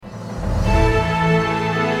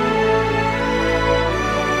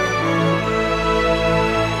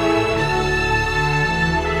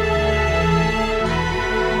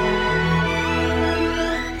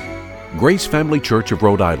Grace Family Church of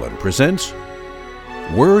Rhode Island presents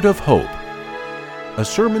Word of Hope, a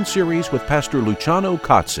sermon series with Pastor Luciano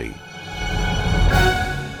Cozzi.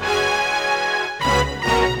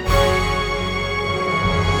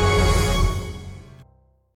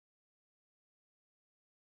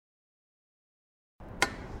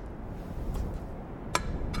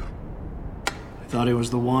 I thought he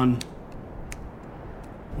was the one.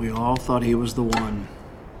 We all thought he was the one.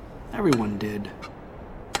 Everyone did.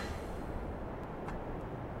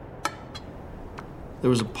 There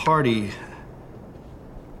was a party,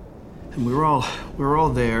 and we were all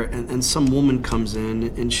there, and some woman comes in,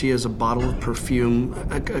 and she has a bottle of perfume,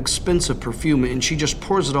 expensive perfume, and she just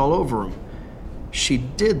pours it all over him. She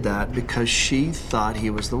did that because she thought he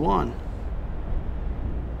was the one.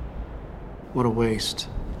 What a waste.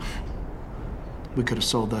 We could have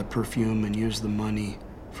sold that perfume and used the money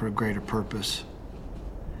for a greater purpose.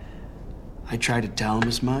 I tried to tell him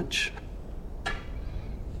as much,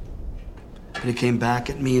 but he came back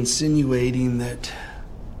at me insinuating that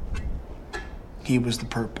he was the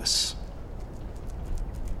purpose.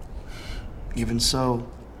 Even so,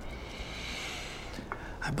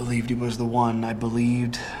 I believed he was the one. I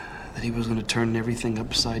believed that he was going to turn everything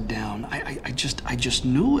upside down. I just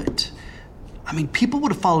knew it. I mean, people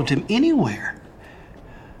would have followed him anywhere.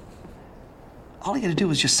 All he had to do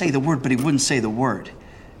was just say the word, but he wouldn't say the word.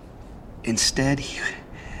 Instead,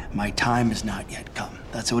 my time has not yet come.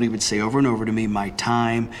 That's what he would say over and over to me. My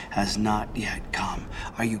time has not yet come.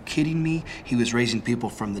 Are you kidding me? He was raising people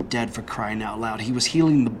from the dead, for crying out loud. He was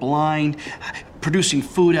healing the blind, producing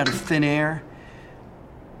food out of thin air.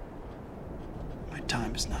 My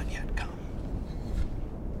time has not yet come.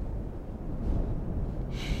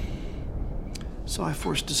 So I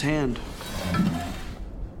forced his hand.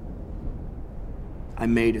 I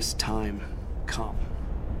made his time come.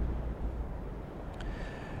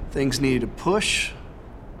 Things needed a push,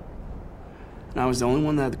 and I was the only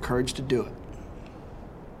one that had the courage to do it.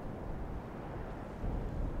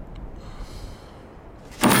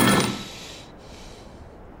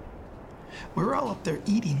 We were all up there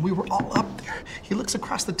eating. We were all up there. He looks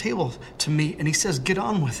across the table to me, and he says, "Get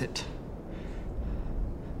on with it."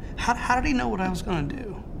 How did he know what I was going to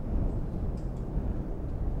do?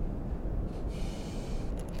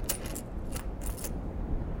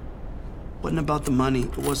 It wasn't about the money.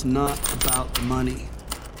 It was not about the money.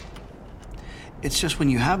 It's just when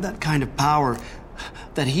you have that kind of power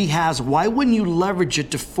that he has, why wouldn't you leverage it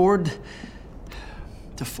to forward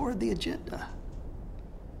the agenda?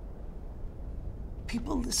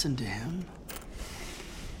 People listen to him.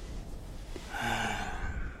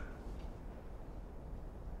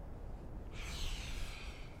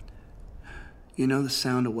 You know the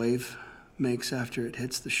sound a wave makes after it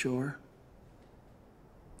hits the shore?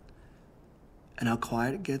 And how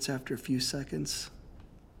quiet it gets after a few seconds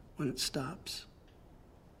when it stops.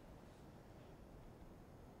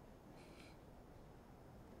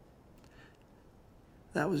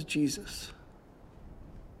 That was Jesus.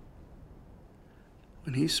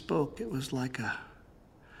 When he spoke, it was like a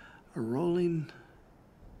rolling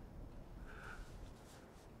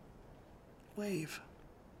wave.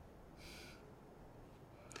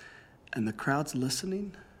 And the crowds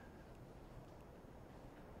listening,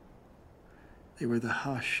 they were the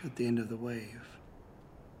hush at the end of the wave.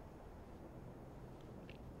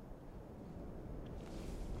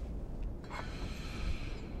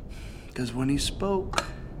 Because when he spoke,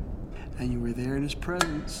 and you were there in his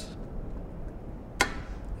presence,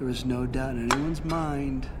 there was no doubt in anyone's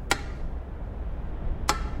mind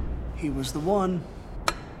he was the one.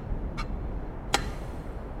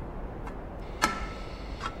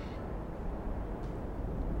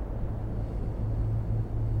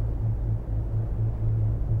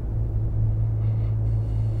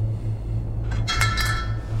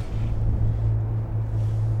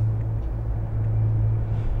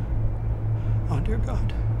 Dear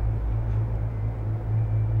God,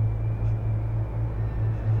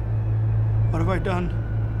 what have I done?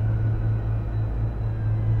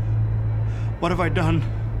 What have I done?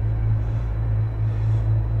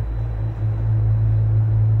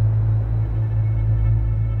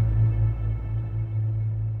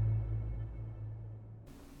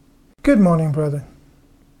 Good morning, brother.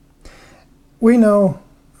 We know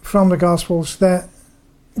from the Gospels that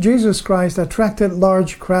Jesus Christ attracted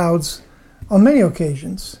large crowds on many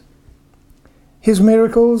occasions. His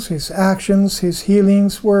miracles, his actions, his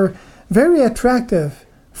healings were very attractive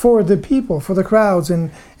for the people, for the crowds,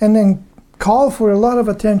 and then called for a lot of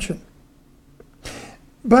attention.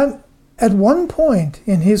 But at one point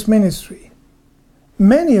in his ministry,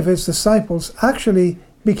 many of his disciples actually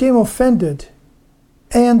became offended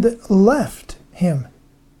and left him.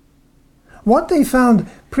 What they found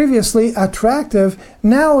previously attractive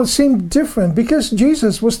now seemed different because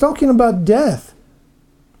Jesus was talking about death.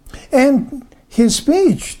 And his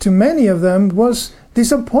speech to many of them was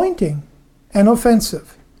disappointing and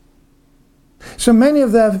offensive. So many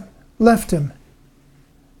of them left him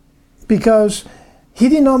because he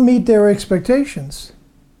did not meet their expectations.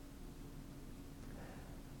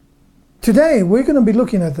 Today, we're going to be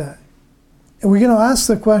looking at that. And we're going to ask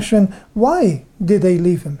the question, why did they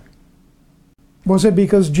leave him? Was it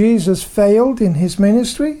because Jesus failed in his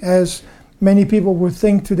ministry, as many people would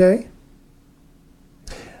think today?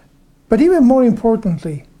 But even more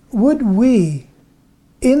importantly, would we,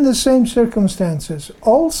 in the same circumstances,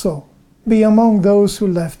 also be among those who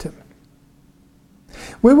left him?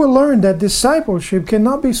 We will learn that discipleship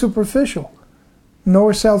cannot be superficial,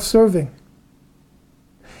 nor self-serving,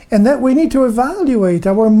 and that we need to evaluate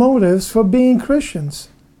our motives for being Christians,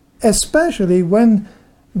 especially when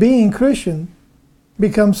being Christian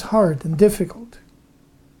becomes hard and difficult,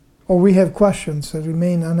 or we have questions that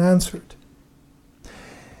remain unanswered.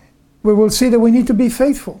 We will see that we need to be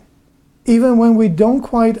faithful, even when we don't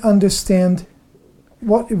quite understand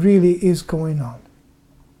what really is going on.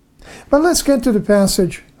 But let's get to the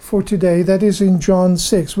passage for today that is in John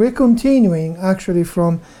 6. We're continuing actually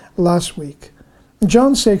from last week.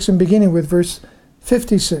 John 6 and beginning with verse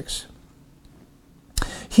 56.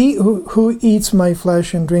 He who eats my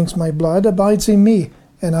flesh and drinks my blood abides in me,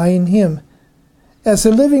 and I in him. As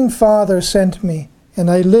the living Father sent me, and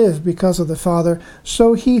I live because of the Father,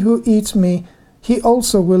 so he who eats me, he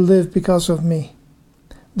also will live because of me.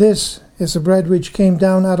 This is the bread which came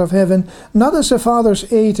down out of heaven, not as the fathers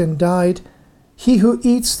ate and died. He who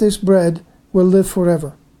eats this bread will live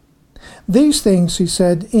forever. These things he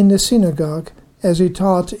said in the synagogue, as he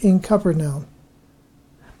taught in Capernaum.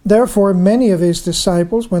 Therefore many of his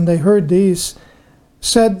disciples, when they heard these,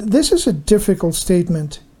 said, "This is a difficult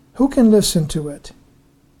statement. Who can listen to it?"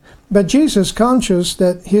 But Jesus, conscious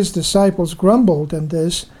that his disciples grumbled at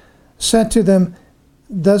this, said to them,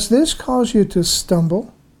 "Does this cause you to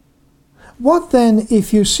stumble? What then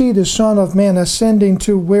if you see the Son of Man ascending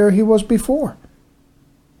to where he was before?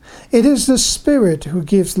 It is the Spirit who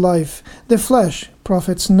gives life. The flesh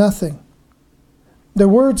profits nothing. The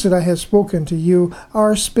words that I have spoken to you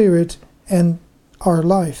are spirit and are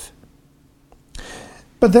life.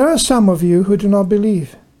 But there are some of you who do not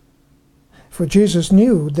believe." For Jesus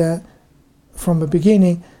knew that from the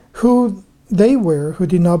beginning who they were who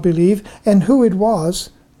did not believe and who it was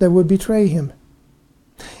that would betray him.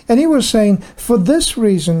 And he was saying, "For this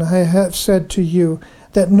reason I have said to you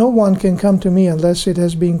that no one can come to me unless it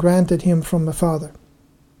has been granted him from the Father."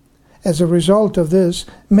 As a result of this,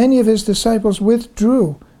 many of his disciples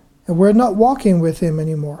withdrew and were not walking with him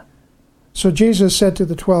anymore. So Jesus said to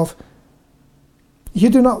the 12, "You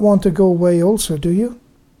do not want to go away also, do you?"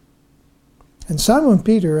 And Simon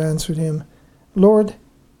Peter answered him, "Lord,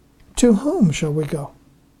 to whom shall we go?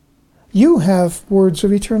 You have words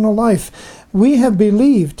of eternal life. We have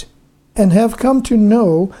believed and have come to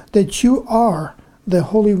know that you are the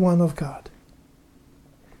Holy One of God."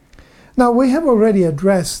 Now, we have already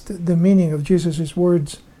addressed the meaning of Jesus'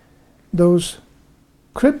 words, those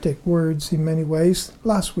cryptic words in many ways,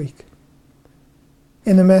 last week,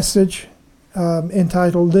 in a message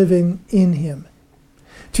entitled Living in Him.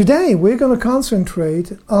 Today, we're going to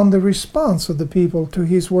concentrate on the response of the people to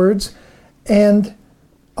his words and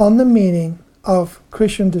on the meaning of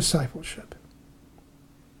Christian discipleship.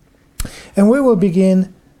 And we will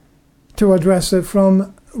begin to address it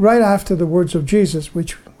from right after the words of Jesus,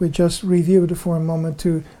 which we just reviewed for a moment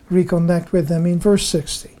to reconnect with them in verse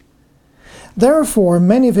 60. Therefore,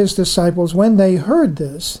 many of his disciples, when they heard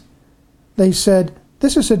this, they said,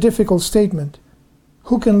 "This is a difficult statement.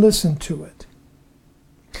 Who can listen to it?"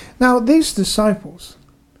 Now, these disciples,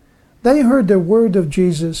 they heard the word of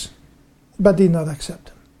Jesus, but did not accept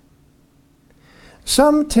him.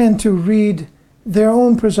 Some tend to read their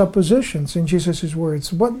own presuppositions in Jesus'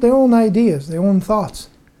 words, their own ideas, their own thoughts,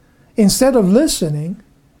 instead of listening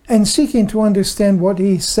and seeking to understand what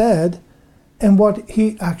he said and what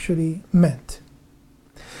he actually meant.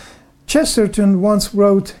 Chesterton once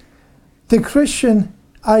wrote, "The Christian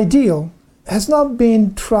ideal has not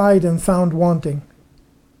been tried and found wanting.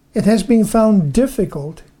 It has been found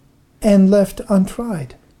difficult and left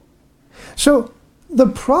untried." So the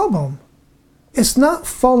problem is not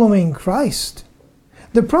following Christ.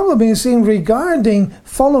 The problem is in regarding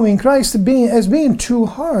following Christ as being too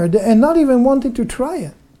hard and not even wanting to try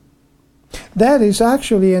it. That is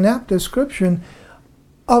actually an apt description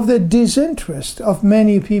of the disinterest of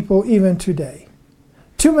many people even today.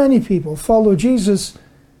 Too many people follow Jesus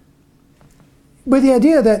with the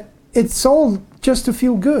idea that it's all just to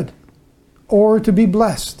feel good or to be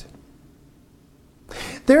blessed.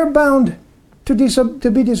 They're bound to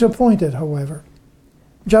be disappointed, however,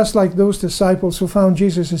 just like those disciples who found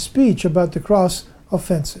Jesus' speech about the cross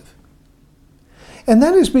offensive. And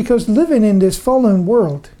that is because living in this fallen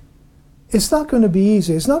world, it's not going to be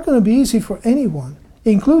easy. It's not going to be easy for anyone,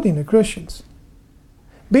 including the Christians.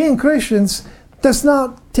 Being Christians does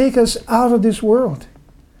not take us out of this world,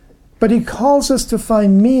 but it calls us to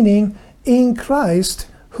find meaning in Christ,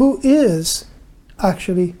 who is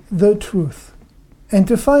actually the truth, and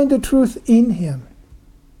to find the truth in Him.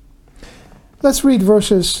 Let's read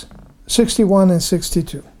verses 61 and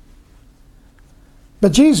 62.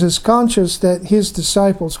 But Jesus, conscious that His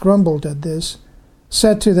disciples grumbled at this,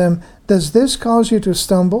 said to them, "Does this cause you to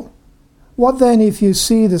stumble? What then if you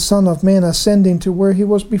see the Son of Man ascending to where He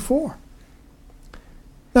was before?"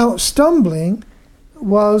 Now, stumbling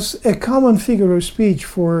was a common figure of speech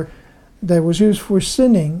that was used for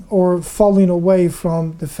sinning or falling away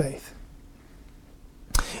from the faith.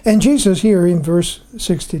 And Jesus here in verse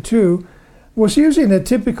 62 was using a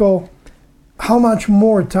typical how much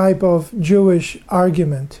more type of Jewish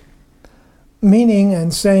argument, meaning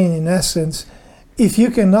and saying in essence, if you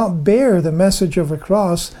cannot bear the message of a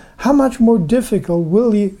cross, how much more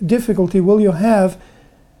difficulty will you have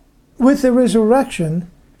with the resurrection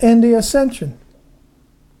and the ascension?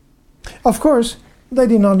 Of course, they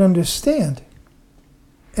did not understand.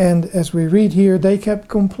 And as we read here, they kept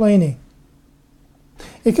complaining.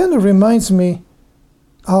 It kind of reminds me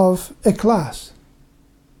of a class.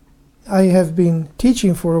 I have been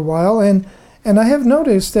teaching for a while, and I have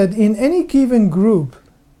noticed that in any given group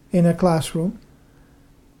in a classroom,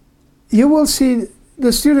 you will see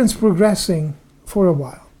the students progressing for a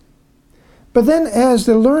while. But then as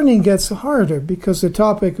the learning gets harder, because the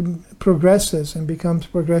topic progresses and becomes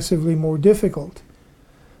progressively more difficult,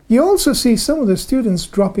 you also see some of the students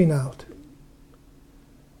dropping out.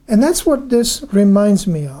 And that's what this reminds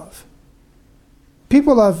me of.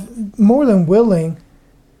 People are more than willing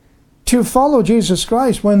to follow Jesus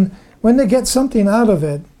Christ when they get something out of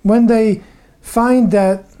it, when they find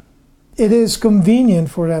that it is convenient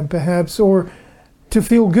for them perhaps, or to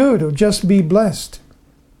feel good or just be blessed.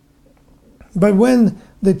 But when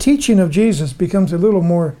the teaching of Jesus becomes a little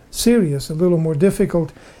more serious, a little more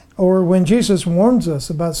difficult, or when Jesus warns us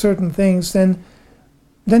about certain things, then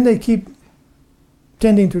they keep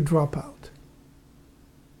tending to drop out.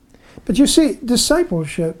 But you see,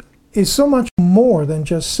 discipleship is so much more than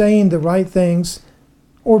just saying the right things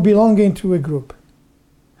or belonging to a group.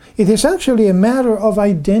 It is actually a matter of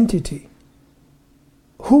identity,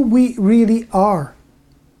 who we really are.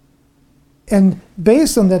 And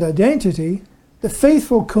based on that identity, the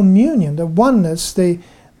faithful communion, the oneness, the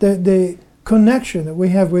connection that we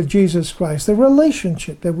have with Jesus Christ, the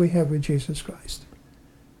relationship that we have with Jesus Christ.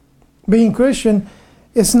 Being Christian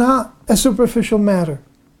is not a superficial matter.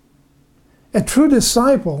 A true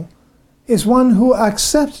disciple is one who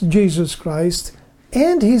accepts Jesus Christ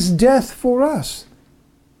and His death for us,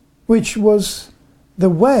 which was the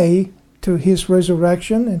way to His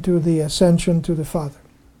resurrection and to the ascension to the Father.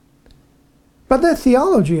 But that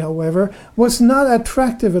theology, however, was not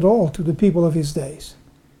attractive at all to the people of his days.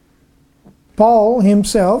 Paul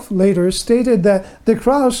himself later stated that the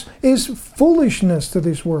cross is foolishness to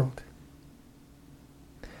this world.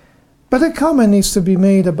 But a comment needs to be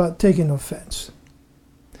made about taking offense.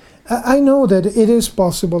 I know that it is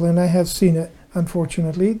possible, and I have seen it,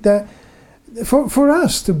 unfortunately, that for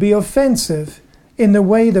us to be offensive in the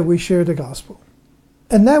way that we share the gospel.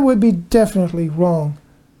 And that would be definitely wrong.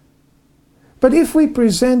 But if we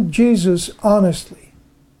present Jesus honestly,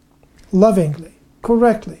 lovingly,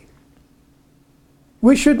 correctly,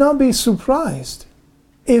 we should not be surprised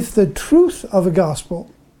if the truth of the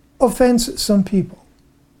gospel offends some people.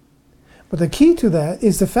 But the key to that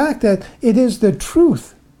is the fact that it is the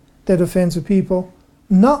truth that offends the people,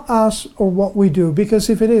 not us or what we do. Because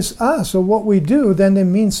if it is us or what we do, then it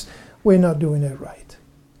means we're not doing it right.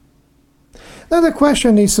 Now the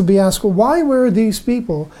question needs to be asked, why were these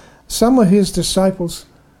people, some of his disciples,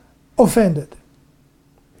 offended?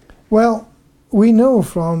 Well, we know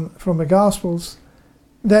from the Gospels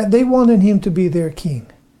that they wanted him to be their king,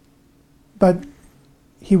 but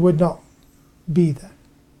he would not be that.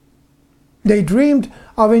 They dreamed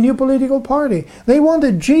of a new political party. They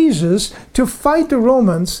wanted Jesus to fight the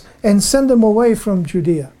Romans and send them away from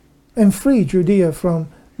Judea and free Judea from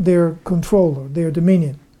their control or their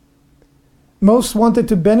dominion. Most wanted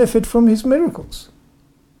to benefit from his miracles.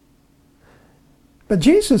 But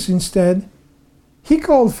Jesus instead, he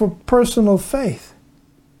called for personal faith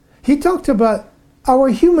He talked about our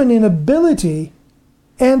human inability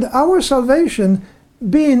and our salvation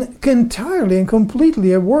being entirely and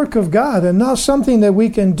completely a work of God and not something that we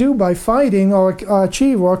can do by fighting or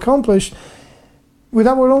achieve or accomplish with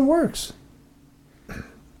our own works.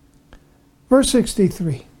 Verse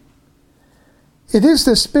 63. It is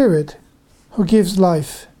the Spirit who gives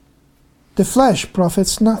life. The flesh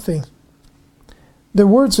profits nothing. The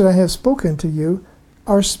words that I have spoken to you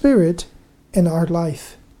are spirit and are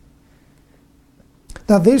life.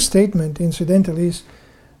 Now this statement, incidentally, is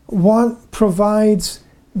what provides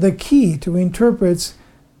the key to interpret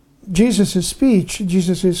Jesus' speech,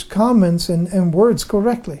 Jesus' comments and words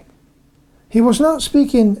correctly. He was not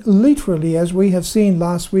speaking literally, as we have seen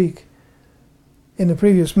last week in the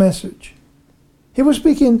previous message. He was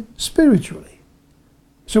speaking spiritually.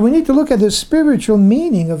 So we need to look at the spiritual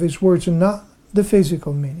meaning of his words and not the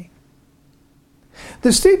physical meaning.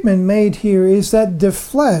 The statement made here is that the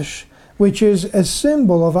flesh, which is a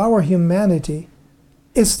symbol of our humanity,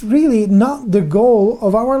 is really not the goal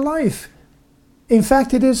of our life. In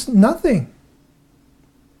fact, it is nothing.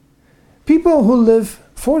 People who live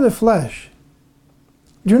for the flesh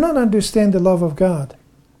do not understand the love of God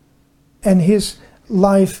and his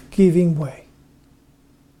life-giving way.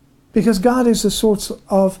 Because God is the source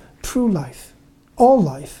of true life, all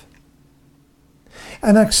life.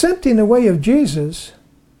 And accepting the way of Jesus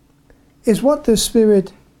is what the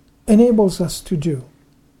Spirit enables us to do.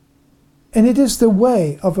 And it is the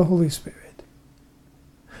way of the Holy Spirit.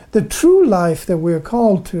 The true life that we are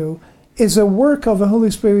called to is a work of the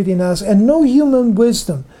Holy Spirit in us, and no human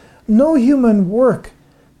wisdom, no human work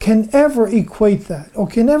can ever equate that or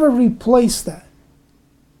can ever replace that.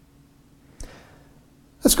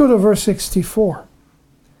 Let's go to verse 64.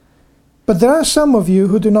 But there are some of you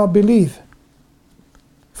who do not believe.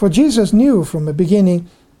 For Jesus knew from the beginning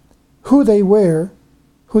who they were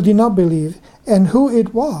who did not believe and who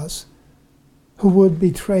it was who would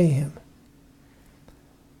betray him.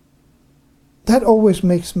 That always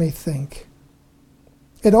makes me think.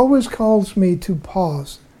 It always calls me to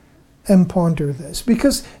pause and ponder this,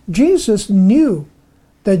 because Jesus knew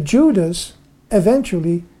that Judas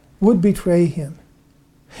eventually would betray him.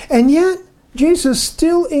 And yet, Jesus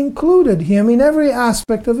still included him in every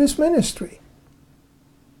aspect of his ministry.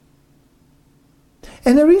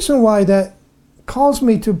 And the reason why that calls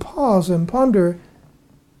me to pause and ponder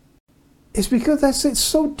is because it's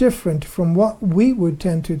so different from what we would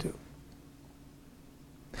tend to do.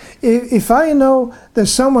 If I know that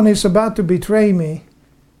someone is about to betray me,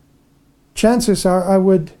 chances are I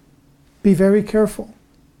would be very careful.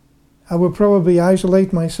 I would probably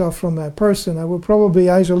isolate myself from that person. I would probably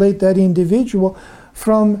isolate that individual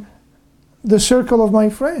from the circle of my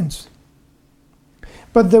friends.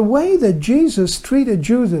 But the way that Jesus treated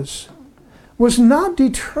Judas was not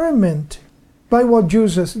determined by what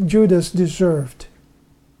Judas deserved,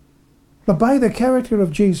 but by the character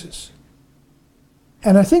of Jesus.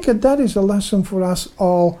 And I think that is a lesson for us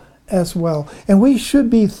all as well. And we should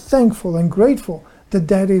be thankful and grateful that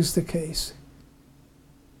that is the case.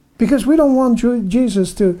 Because we don't want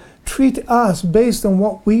Jesus to treat us based on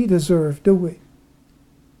what we deserve, do we?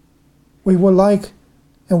 We would like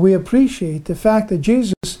and we appreciate the fact that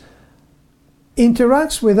Jesus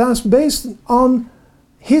interacts with us based on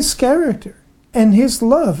his character and his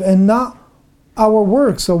love and not our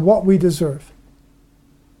works of what we deserve.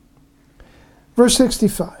 Verse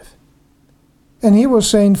 65. And he was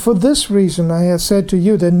saying, for this reason I have said to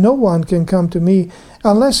you that no one can come to me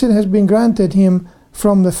unless it has been granted him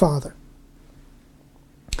from the Father.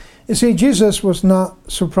 You see, Jesus was not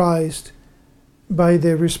surprised by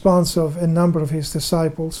the response of a number of his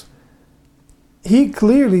disciples. He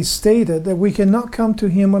clearly stated that we cannot come to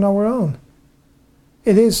him on our own.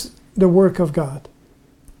 It is the work of God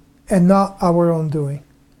and not our own doing.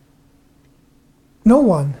 No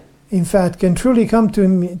one, in fact, can truly come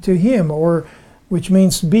to him, or which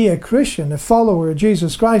means be a Christian, a follower of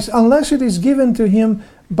Jesus Christ, unless it is given to him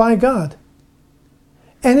by God.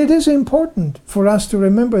 And it is important for us to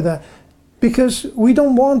remember that, because we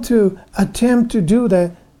don't want to attempt to do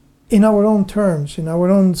that in our own terms, in our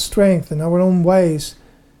own strength, in our own ways.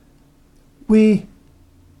 We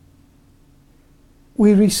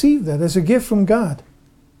receive that as a gift from God.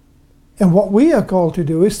 And what we are called to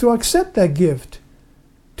do is to accept that gift,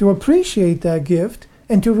 to appreciate that gift,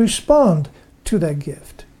 and to respond to that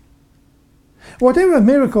gift. Whatever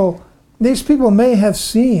miracle these people may have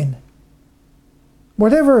seen,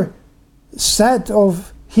 whatever set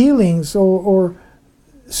of healings or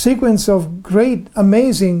sequence of great,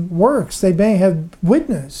 amazing works they may have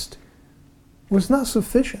witnessed, was not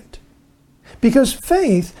sufficient. Because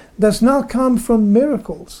faith does not come from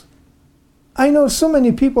miracles. I know so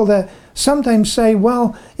many people that sometimes say,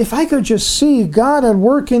 well, if I could just see God at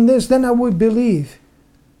work in this, then I would believe.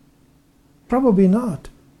 Probably not.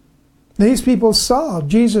 These people saw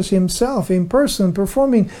Jesus himself in person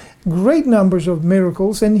performing great numbers of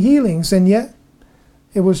miracles and healings, and yet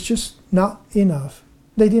it was just not enough.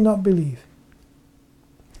 They did not believe.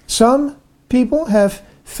 Some people have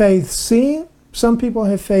faith seeing, some people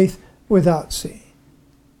have faith without seeing.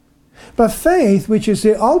 But faith, which is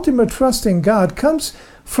the ultimate trust in God, comes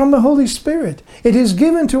from the Holy Spirit. It is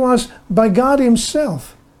given to us by God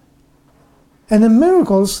himself. And the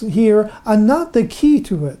miracles here are not the key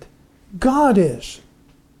to it. God is.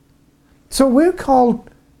 So we're called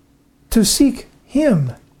to seek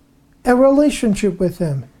him, a relationship with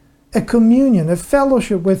him, a communion, a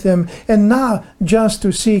fellowship with him, and not just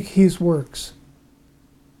to seek his works.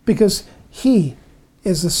 Because he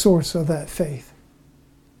is the source of that faith,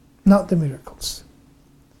 not the miracles.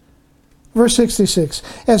 Verse 66,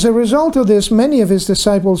 as a result of this, many of his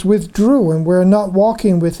disciples withdrew and were not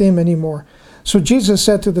walking with him anymore. So Jesus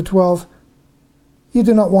said to the 12, you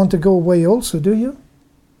do not want to go away also, do you?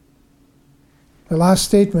 The last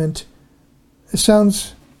statement, it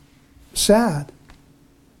sounds sad.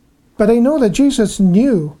 But I know that Jesus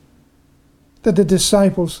knew that the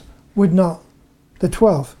disciples would not, the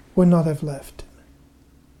 12, would not have left.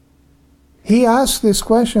 He asked these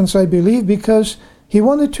questions, I believe, because he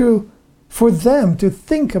wanted for them to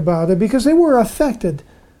think about it, because they were affected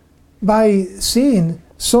by seeing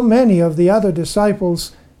so many of the other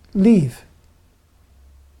disciples leave.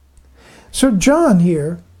 So John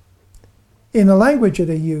here, in the language that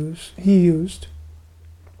he used,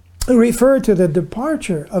 referred to the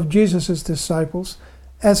departure of Jesus' disciples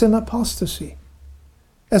as an apostasy,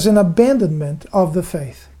 as an abandonment of the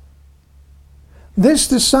faith. These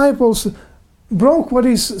disciples broke what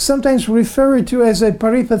is sometimes referred to as a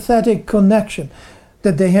peripatetic connection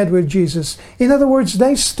that they had with Jesus. In other words,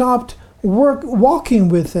 they stopped walking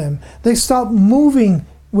with him. They stopped moving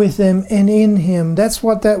with him and in him. That's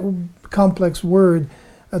what that complex word,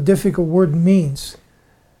 a difficult word, means.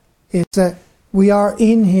 It's that we are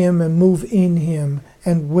in him and move in him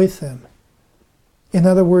and with him. In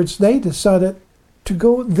other words, they decided to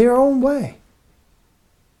go their own way.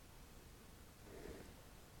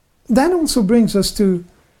 That also brings us to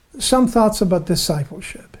some thoughts about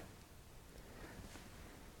discipleship.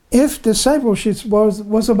 If discipleship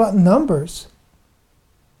was about numbers,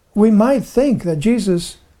 we might think that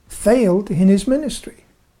Jesus failed in his ministry.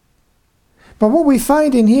 But what we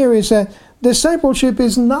find in here is that discipleship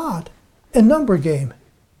is not a number game.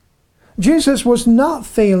 Jesus was not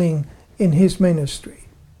failing in his ministry.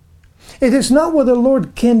 It is not what the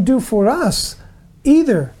Lord can do for us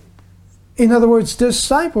either. In other words,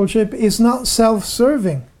 discipleship is not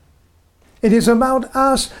self-serving. It is about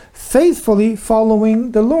us faithfully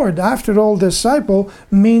following the Lord. After all, disciple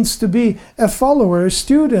means to be a follower, a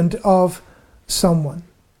student of someone.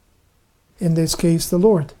 In this case, the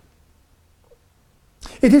Lord.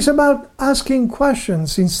 It is about asking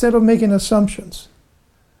questions instead of making assumptions.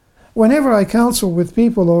 Whenever I counsel with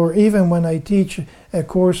people, or even when I teach a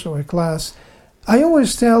course or a class, I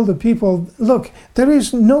always tell the people, look, there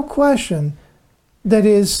is no question that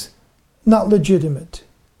is not legitimate.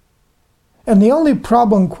 And the only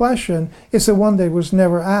problem question is the one that was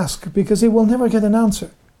never asked, because it will never get an answer.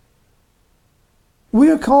 We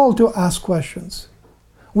are called to ask questions.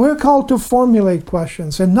 We're called to formulate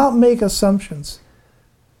questions and not make assumptions.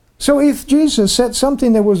 So if Jesus said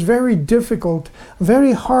something that was very difficult,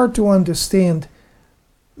 very hard to understand,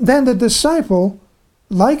 then the disciple,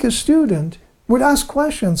 like a student, would ask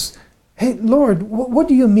questions. Hey, Lord, what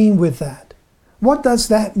do you mean with that? What does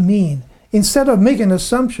that mean? Instead of making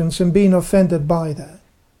assumptions and being offended by that.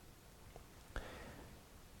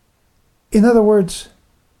 In other words,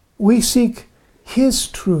 we seek his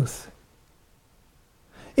truth.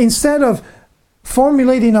 Instead of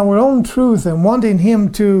formulating our own truth and wanting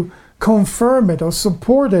him to confirm it or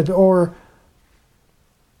support it or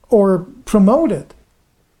promote it.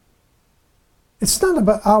 It's not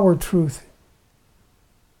about our truth.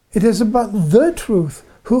 It is about the truth,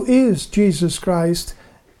 who is Jesus Christ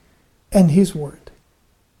and his word.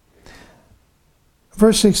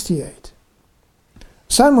 Verse 68.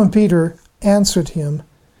 Simon Peter answered him,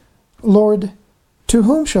 Lord, to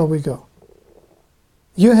whom shall we go?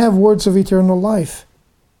 You have words of eternal life.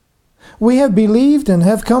 We have believed and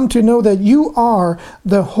have come to know that you are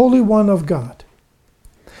the Holy One of God.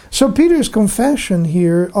 So Peter's confession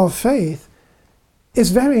here of faith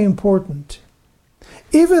is very important.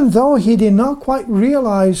 Even though he did not quite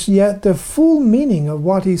realize yet the full meaning of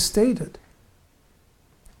what he stated.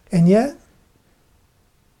 And yet,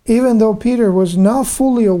 even though Peter was not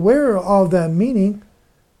fully aware of that meaning,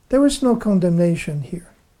 there was no condemnation here.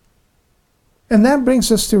 And that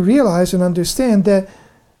brings us to realize and understand that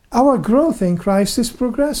our growth in Christ is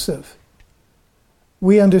progressive.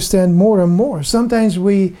 We understand more and more. Sometimes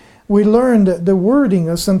we learn the wording,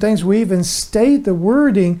 or sometimes we even state the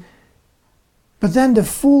wording, but then the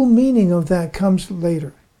full meaning of that comes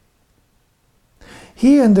later.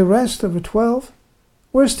 He and the rest of the 12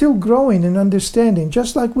 were still growing in understanding,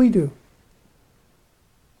 just like we do.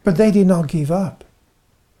 But they did not give up.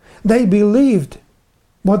 They believed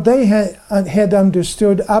what they had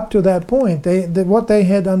understood up to that point, what they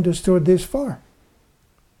had understood this far.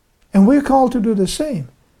 And we're called to do the same.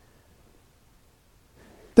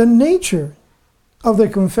 The nature of the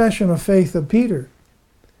confession of faith of Peter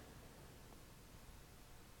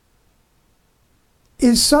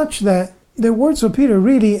is such that the words of Peter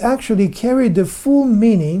really actually carried the full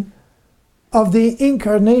meaning of the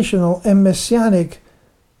incarnational and messianic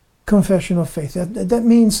confession of faith. That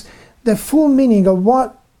means the full meaning of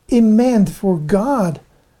what it meant for God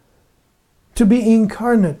to be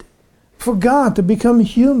incarnate, for God to become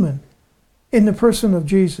human in the person of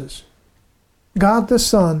Jesus. God the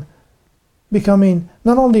Son becoming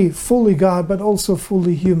not only fully God, but also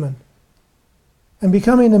fully human, and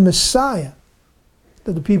becoming the Messiah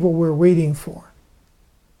that the people were waiting for,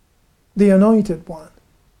 the Anointed One.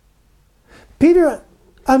 Peter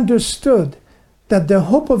understood that the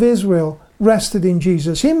hope of Israel rested in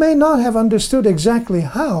Jesus. He may not have understood exactly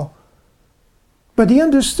how, but he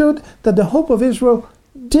understood that the hope of Israel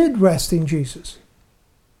did rest in Jesus.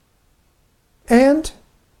 And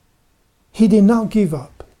he did not give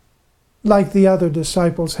up like the other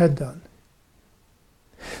disciples had done.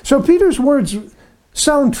 So Peter's words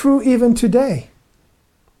sound true even today.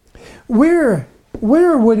 Where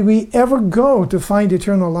would we ever go to find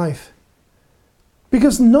eternal life?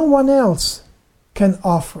 Because no one else can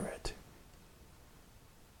offer it.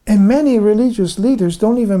 And many religious leaders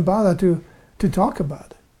don't even bother to talk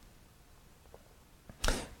about it.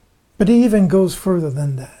 But it even goes further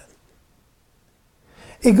than that.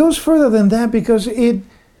 It goes further than that because it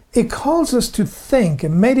calls us to think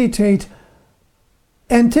and meditate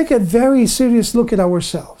and take a very serious look at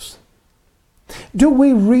ourselves. Do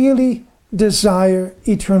we really desire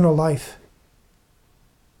eternal life?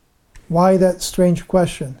 Why that strange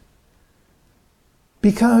question?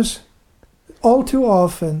 Because all too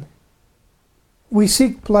often we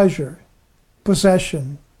seek pleasure,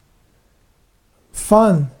 possession,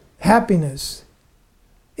 fun, happiness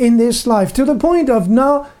in this life, to the point of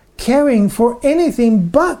not caring for anything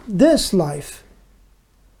but this life.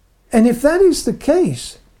 And if that is the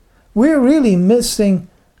case, we're really missing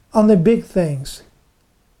on the big things.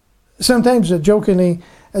 Sometimes I jokingly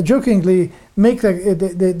make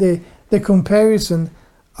the comparison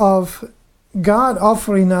of God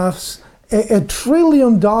offering us $1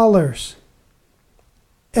 trillion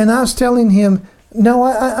and us telling him, no,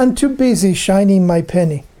 I'm too busy shining my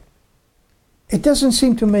penny. It doesn't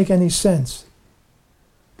seem to make any sense.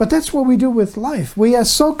 But that's what we do with life. We are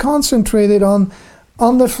so concentrated on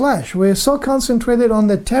the flesh. We are so concentrated on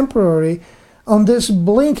the temporary, on this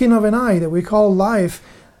blinking of an eye that we call life,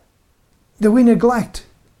 that we neglect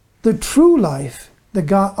the true life that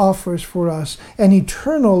God offers for us, an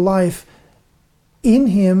eternal life in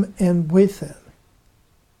him and with him.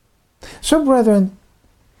 So, brethren,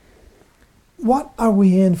 what are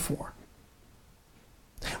we in for?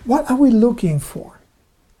 What are we looking for?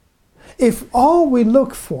 If all we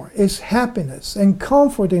look for is happiness and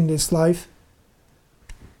comfort in this life,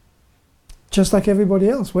 just like everybody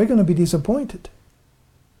else, we're going to be disappointed.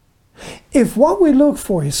 If what we look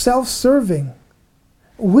for is self-serving,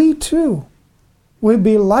 we too will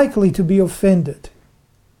be likely to be offended,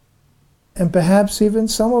 and perhaps even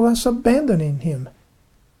some of us abandoning him.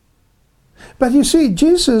 But you see,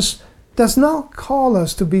 Jesus does not call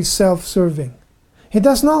us to be self-serving. He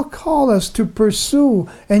does not call us to pursue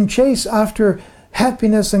and chase after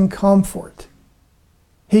happiness and comfort.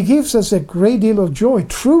 He gives us a great deal of joy,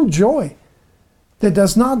 true joy, that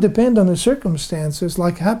does not depend on the circumstances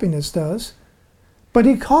like happiness does, but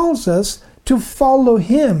he calls us to follow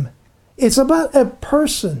him. It's about a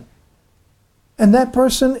person, and that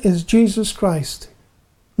person is Jesus Christ,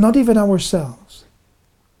 not even ourselves.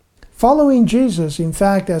 Following Jesus, in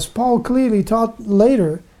fact, as Paul clearly taught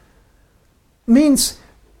later, means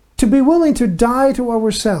to be willing to die to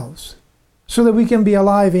ourselves so that we can be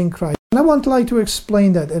alive in Christ. And I would like to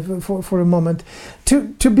explain that for a moment.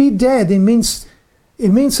 To be dead, it means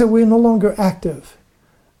that we're no longer active.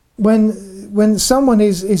 When someone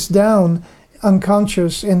is down,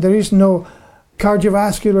 unconscious, and there is no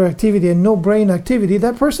cardiovascular activity and no brain activity,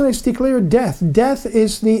 that person is declared death. Death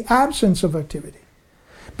is the absence of activity.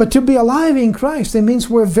 But to be alive in Christ, it means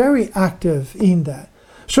we're very active in that.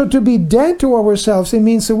 So to be dead to ourselves, it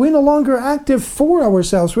means that we're no longer active for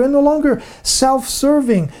ourselves. We're no longer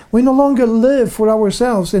self-serving. We no longer live for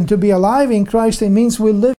ourselves. And to be alive in Christ, it means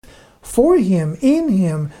we live for Him, in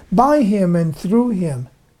Him, by Him, and through Him.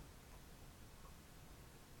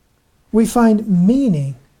 We find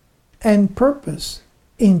meaning and purpose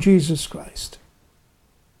in Jesus Christ.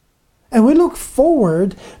 And we look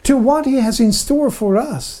forward to what He has in store for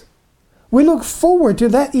us. We look forward to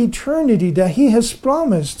that eternity that He has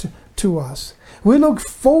promised to us. We look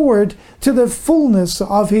forward to the fullness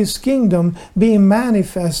of His kingdom being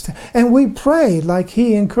manifest. And we pray, like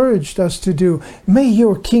He encouraged us to do, may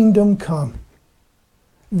your kingdom come.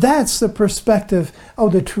 That's the perspective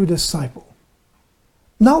of the true disciple.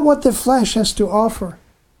 Not what the flesh has to offer,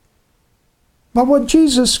 but what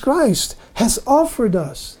Jesus Christ has offered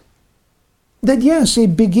us. That yes,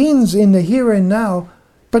 it begins in the here and now,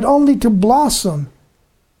 but only to blossom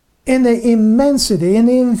in the immensity, in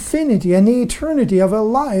the infinity, and the eternity of a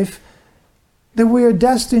life that we are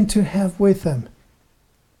destined to have with Him.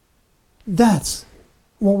 That's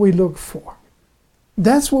what we look for.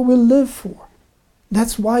 That's what we live for.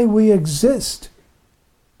 That's why we exist.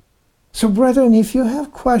 So brethren, if you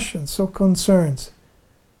have questions or concerns,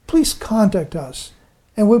 please contact us,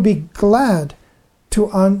 and we'll be glad to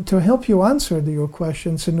help you answer your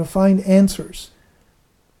questions and to find answers.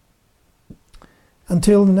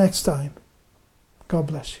 Until the next time, God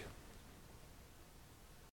bless you.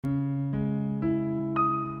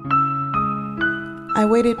 I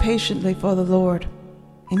waited patiently for the Lord,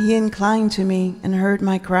 and He inclined to me and heard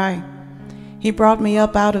my cry. He brought me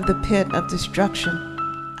up out of the pit of destruction,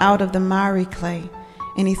 out of the miry clay,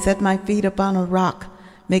 and He set my feet upon a rock,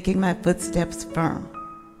 making my footsteps firm.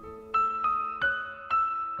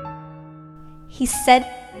 He said,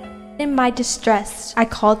 in my distress, I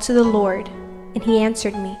called to the Lord, and He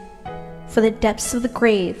answered me. For the depths of the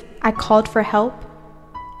grave, I called for help,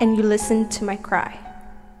 and you listened to my cry.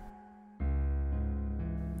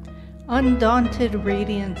 Undaunted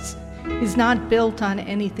radiance is not built on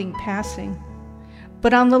anything passing,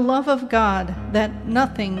 but on the love of God that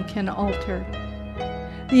nothing can alter.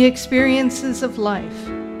 The experiences of life,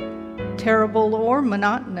 terrible or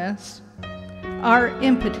monotonous, are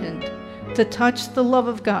impotent to touch the love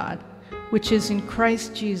of God, which is in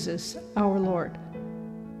Christ Jesus our Lord.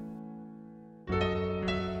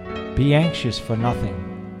 Be anxious for nothing,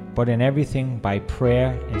 but in everything by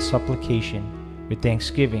prayer and supplication with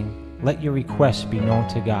thanksgiving let your requests be known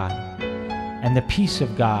to God. And the peace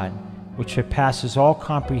of God, which surpasses all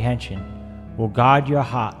comprehension, will guard your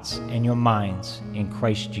hearts and your minds in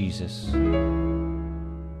Christ Jesus.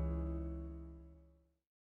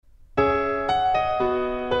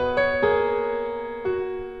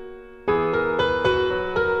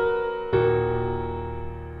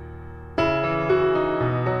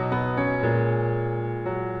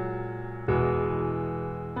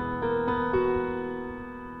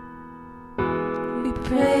 We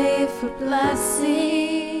pray for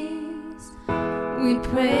blessings, we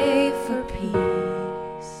pray for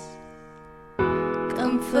peace,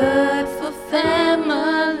 comfort for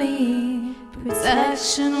family,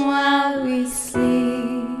 protection while we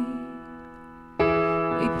sleep.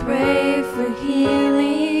 We pray for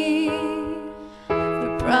healing,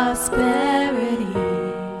 for prosperity.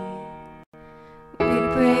 We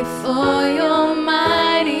pray for your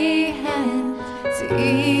mighty hand to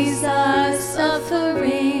ease our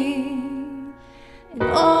suffering, and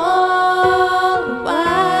all the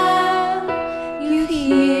while you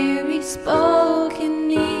hear each spoken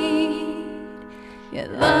need. You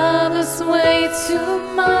love us way too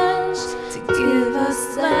much to give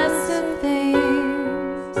us lesser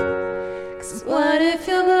things. 'Cause what if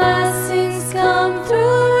your blessings come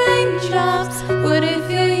through raindrops? What if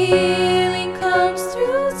your healing comes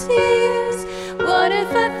through tears? What if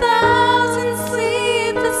 1,000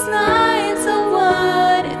 sleepless nights are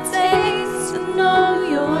what it takes to know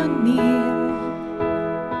you're near?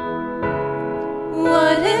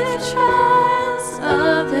 What if trials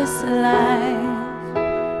of this life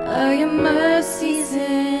are your mercies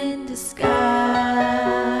in disguise?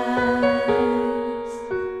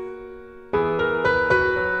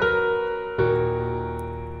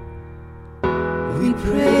 We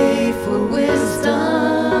pray for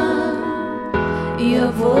wisdom,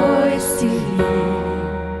 your voice to hear.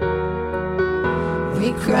 We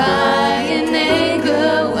cry in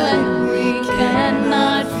anger when we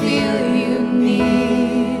cannot feel you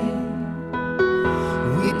near.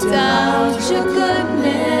 We doubt your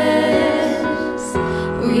goodness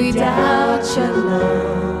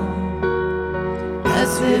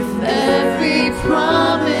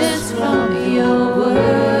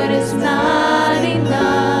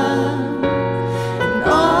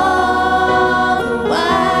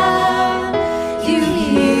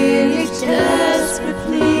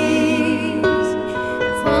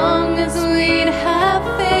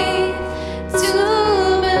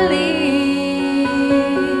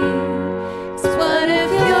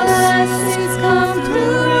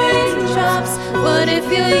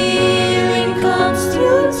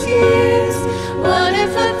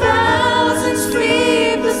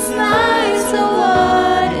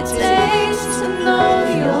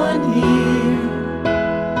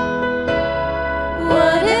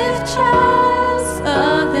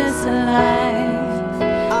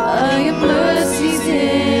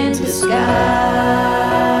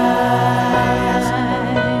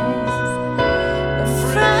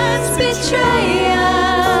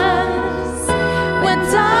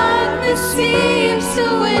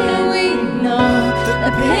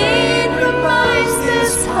pain reminds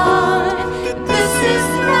this heart this is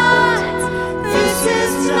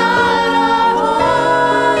not our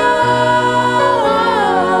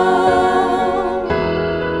home.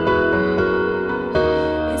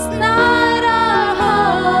 It's not our home.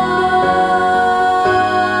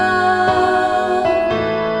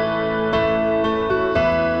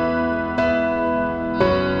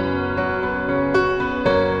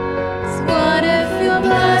 So what if your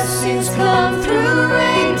blessings come through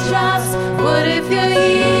raindrops? What if your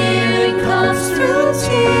healing comes through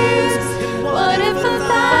tears? What if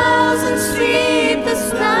 1,000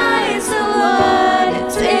 sleepless nights are what it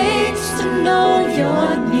takes to know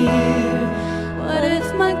you're near? What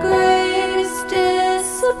if my greatest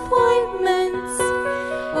disappointments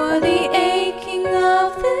or the aching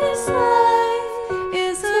of this life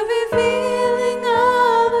is a revealing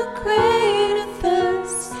of a greater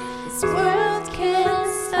thirst this world can't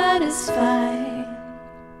satisfy?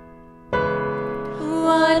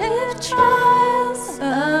 What if trials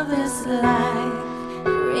of this life,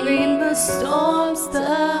 rainbow storms, the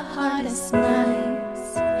hardest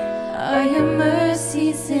nights, are your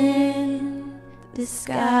mercies in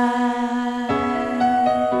disguise?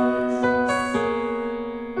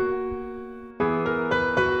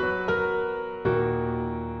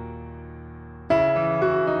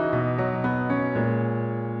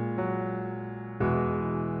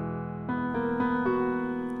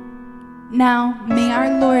 Now may our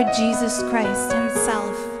Lord Jesus Christ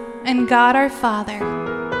himself and God our Father,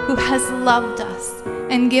 who has loved us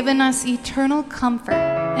and given us eternal comfort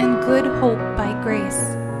and good hope by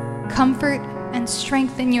grace, comfort and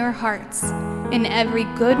strengthen your hearts in every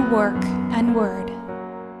good work and word.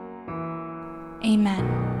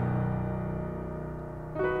 Amen.